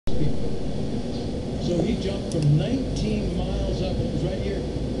he jumped from 19 miles up, and it was right here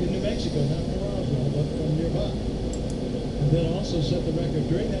in New Mexico, not in Roswell, but from nearby. And then also set the record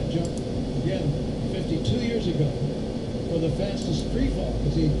during that jump, again, 52 years ago, for the fastest free fall,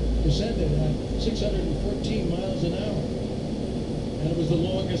 because he descended at 614 miles an hour. And it was the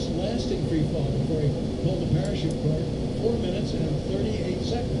longest lasting free fall before he pulled the parachute cord, 4 minutes and 38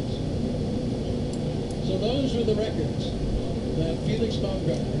 seconds. So those were the records that Felix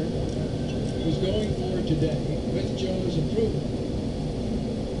Baumgartner was going for today with Joe's approval.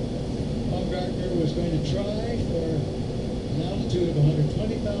 Baumgartner was going to try for an altitude of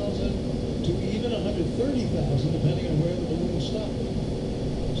 120,000 to even 130,000, depending on where the balloon stopped.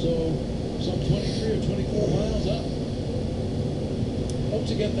 So some 23 or 24 miles up. Hope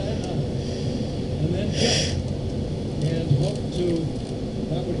to get that high, and then jump, and hope to,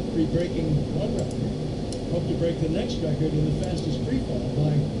 that would be breaking one record, hope to break the next record in the fastest free fall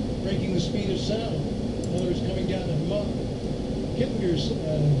by breaking the speed of sound. In other words, coming down at Mach. Kiplinger's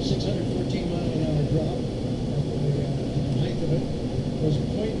 614 mile an hour drop at the height of it was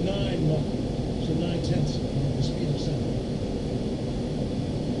 0.9 Mach, so 9/10 of the speed of sound.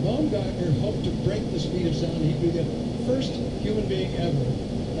 Baumgartner hoped to break the speed of sound. He'd be the first human being ever,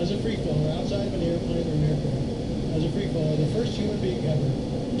 as a free faller, outside of an airplane or an aircraft, as a free faller, the first human being ever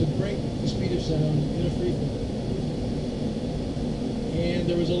to break the speed of sound in a free fall. And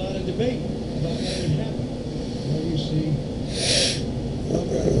there was a lot of debate about what would happen. Well, you see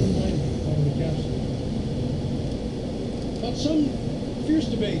Baumgartner finding on the capsule. But some fierce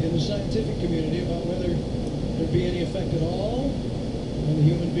debate in the scientific community about whether there'd be any effect at all on the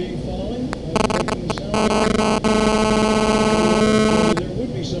human being falling after breaking the sound. There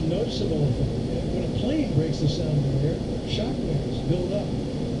would be some noticeable effect. When a plane breaks the sound barrier, shock waves build up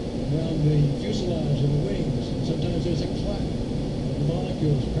around the fuselage and the wings. And sometimes there's a clap of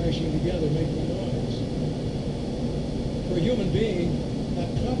molecules crashing together, making noise. For a human being, that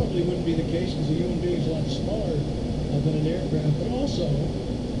probably wouldn't be the case, because a human being is a lot smaller than an aircraft, but also,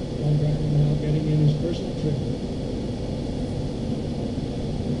 Baumgartner now getting in his personal trigger.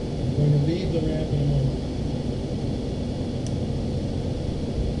 I'm going to leave the ramp in a moment.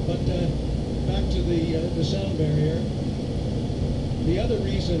 But back to the sound barrier. The other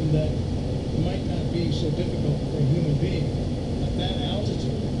reason that it might not be so difficult for a human being at that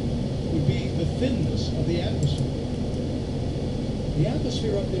altitude would be the thinness of the atmosphere. The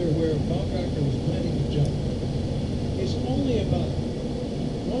atmosphere up there where Baumgartner was planning to jump is only about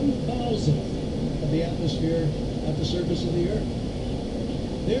 1,000th of the atmosphere at the surface of the Earth.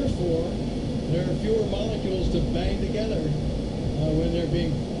 Therefore, there are fewer molecules to bang together when they're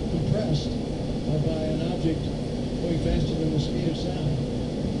being compressed by an object going faster than the speed of sound.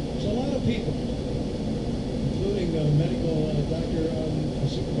 So a lot of people, including a medical doctor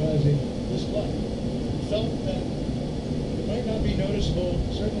supervising this flight, felt that it might not be noticeable,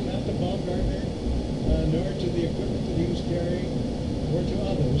 certainly not to Baumgartner, nor to the equipment that he was carrying, or to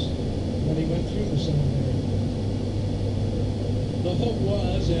others, when he went through the sound barrier. The hope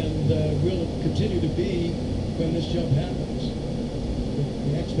was, and will continue to be, when this jump happens,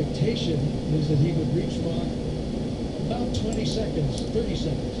 the expectation is that he would reach Mach about 20 seconds, 30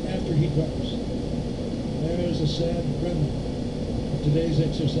 seconds after he drops. There's a sad remnant of today's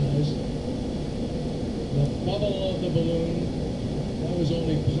exercise. The bubble of the balloon, that was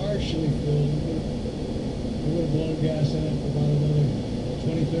only partially filled. It would have blown gas in it for about another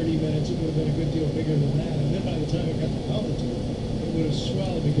 20-30 minutes. It would have been a good deal bigger than that. And then by the time it got to altitude, it would have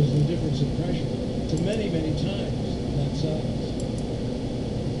swelled because of the difference in pressure to many, many times that size.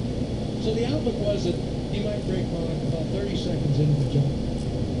 So the outlook was that he might break Mach about 30 seconds into the jump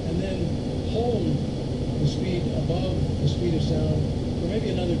and then hold the speed above the speed of sound for maybe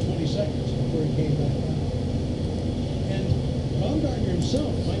another 20 seconds before he came back out. And Baumgartner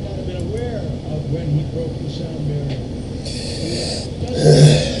himself might not have been aware of when he broke the sound barrier. He doesn't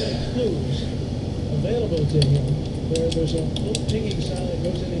have any clues available to him. There's a little pinging sound that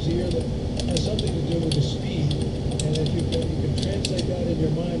goes in his ear that has something to do with the speed. And if you can translate that in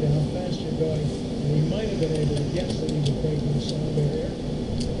your mind to how fast you're going, and he might have been able to guess that he was breaking the sound barrier.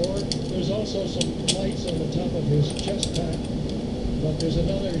 Or there's also some lights on the top of his chest pack. But there's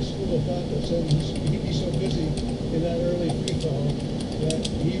another school of thought that says he'd be so busy in that early free fall that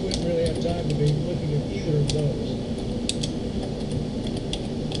he wouldn't really have time to be looking at either of those.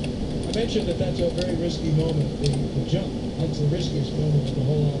 I mentioned that that's a very risky moment, the jump. That's the riskiest moment of the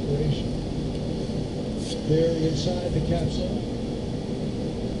whole operation. There inside the capsule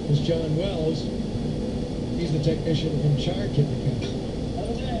is John Wells. He's the technician in charge of the capsule.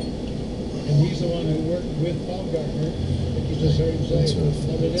 And he's the one who worked with Baumgartner, like you just heard him say the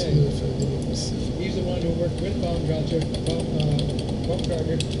other day. He's the one who worked with Baumgartner to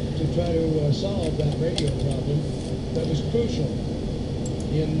try to solve that radio problem that was crucial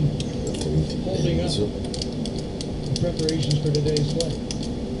in holding up the preparations for today's flight.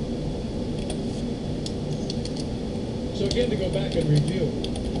 So again, to go back and review,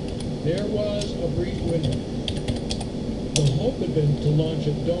 there was a brief window. The hope had been to launch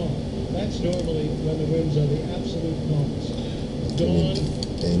at dawn. That's normally when the winds are the absolute calmest. Dawn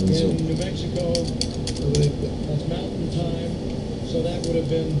in New Mexico, that's mountain time, so that would have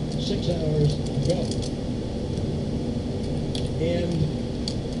been 6 hours ago. And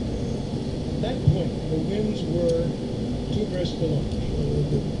at that point, the winds were too brisk to launch.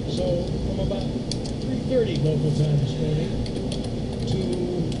 So from about 3:30 local time this morning to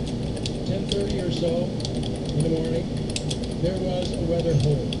 10:30 or so in the morning, there was a weather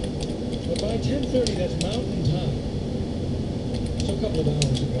hold. But by 10:30, that's mountain time, so a couple of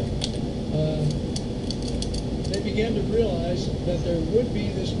hours ago, they began to realize that there would be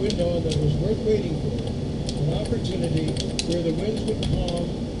this window that was worth waiting for, an opportunity where the winds would calm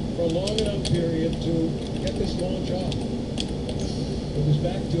for a long enough period to get this launch off. It was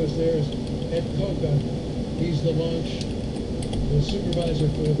back to us there is Ed Coca. He's the supervisor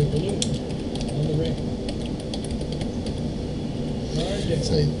for the balloon on the ramp.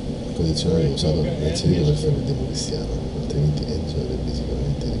 Sai, il condizionale è usato grazie a Dio per fare il demo cristiano, altrimenti Enzo avrebbe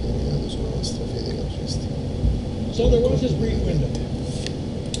sicuramente recriminato sulla nostra fede calcistica. So there was this brief window,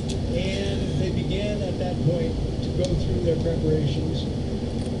 and they began at that point to go through their preparations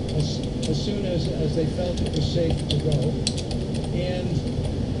as soon as they felt it was safe to go, and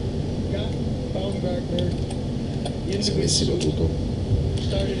got Baumgartner into his suit,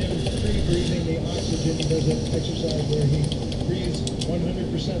 started him pre-breathing the oxygen. He does an exercise where he breathes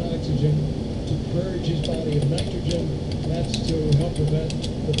 100% oxygen to purge his body of nitrogen. That's to help prevent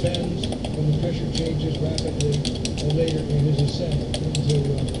the bends when the pressure changes rapidly later in his ascent into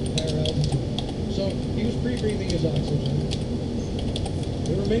higher altitude. So he was pre-breathing his oxygen.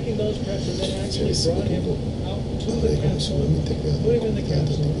 They were making those preps, and they actually brought him out to the capsule, put him in the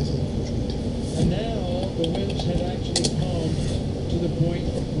capsule, and now the winds had actually calmed to the point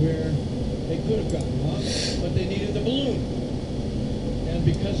where they could have gotten off, but they needed the balloon. And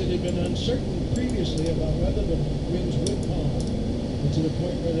because it had been uncertain previously about whether the winds would calm to the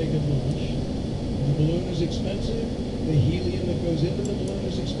point where they could launch, the balloon is expensive, the helium that goes into the balloon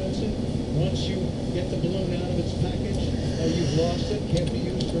is expensive. Once you get the balloon out of its package, you've lost it, can't be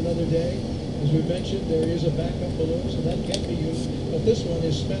used for another day. As we mentioned, there is a backup balloon, so that can't be used, but this one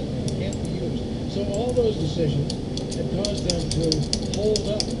is spent, can't be used. So all those decisions had caused them to hold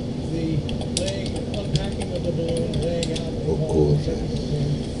up the unpacking of the balloon, laying out the balloon,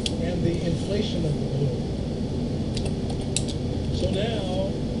 and the inflation of the balloon. So now,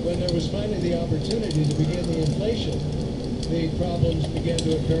 when there was finally the opportunity to begin the inflation, the problems began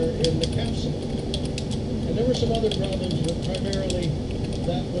to occur in the capsule. And there were some other problems, but primarily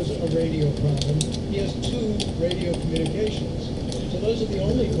that was a radio problem. He has 2 radio communications. So those are the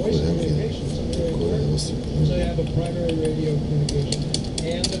only voice communications that are important. So you have a primary radio communication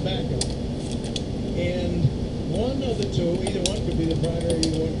and the backup. And one of the 2, either one could be the primary,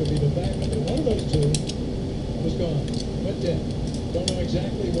 either one could be the backup, but one of those 2 was gone, went dead. Don't know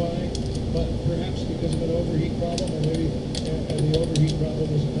exactly why, but perhaps because of an overheat problem, or maybe the overheat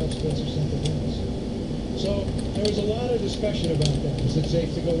problem was a consequence of something else. So there was a lot of discussion about that. Is it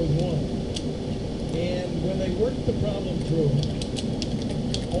safe to go with one? And when they worked the problem through,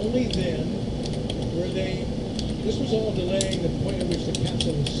 only then were they, this was all delaying the point at which the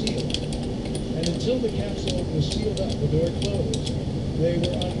capsule was sealed. And until the capsule was sealed up, the door closed, they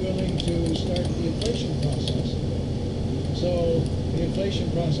were unwilling to start the inflation process. So the inflation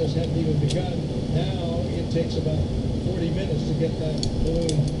process hadn't even begun. Now it takes about 40 minutes to get that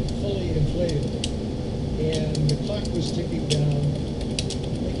balloon fully inflated. And the clock was ticking down.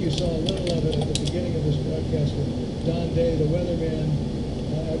 I think you saw a little of it at the beginning of this broadcast with Don Day, the weatherman.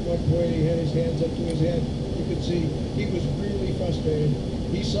 At one point he had his hands up to his head. You could see he was really frustrated.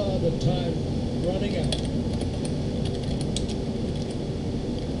 He saw the time running out.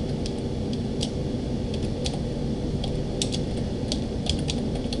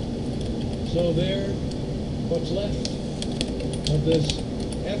 So there, what's left of this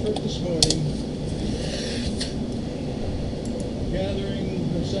effort this morning,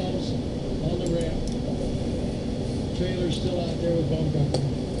 gathering themselves on the ramp. Trailer's still out there with Baumgartner.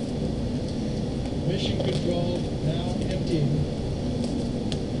 Mission control now emptying.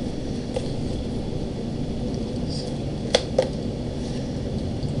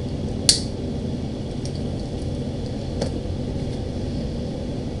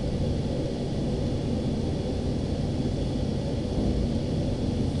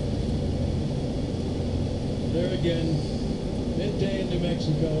 again, midday in New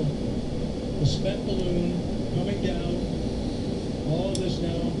Mexico, the spent balloon coming down, all of this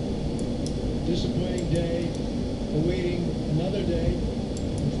now, disappointing day, awaiting another day,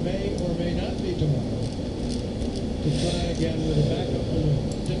 which may or may not be tomorrow, to fly again with a backup balloon.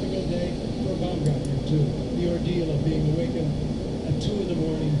 Typical day for Baumgartner, too. The ordeal of being awakened at 2 in the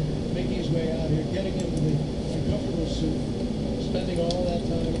morning, making his way out here, getting into the uncomfortable suit, spending all that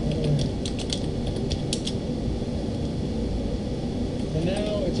time on the way. And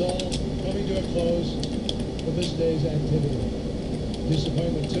now it's all coming to a close for this day's activity.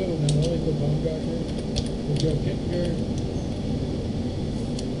 Disappointment, too, not only for Baumgartner, for Joe Kittner,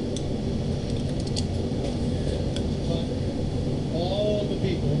 but all the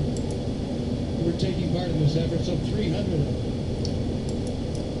people who were taking part in this effort, some 300 of them.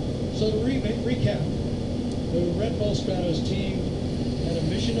 So to recap, the Red Bull Stratos team had a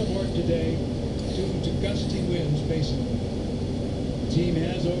mission of work today due to gusty winds, basically. The team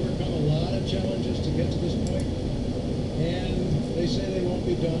has overcome a lot of challenges to get to this point, and they say they won't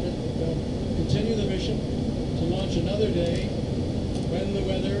be done. They'll continue the mission to launch another day when the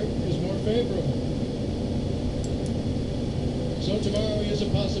weather is more favorable. So tomorrow is a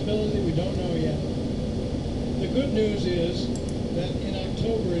possibility, we don't know yet. The good news is that in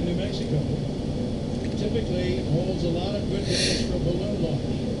October in New Mexico, typically holds a lot of good days for balloon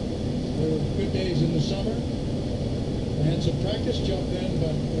launch. There were good days in the summer. I had some practice jump in,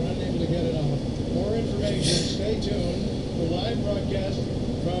 but we're unable to get it off. More information, stay tuned for live broadcast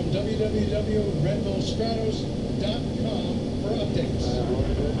from www.redbullstratos.com for updates.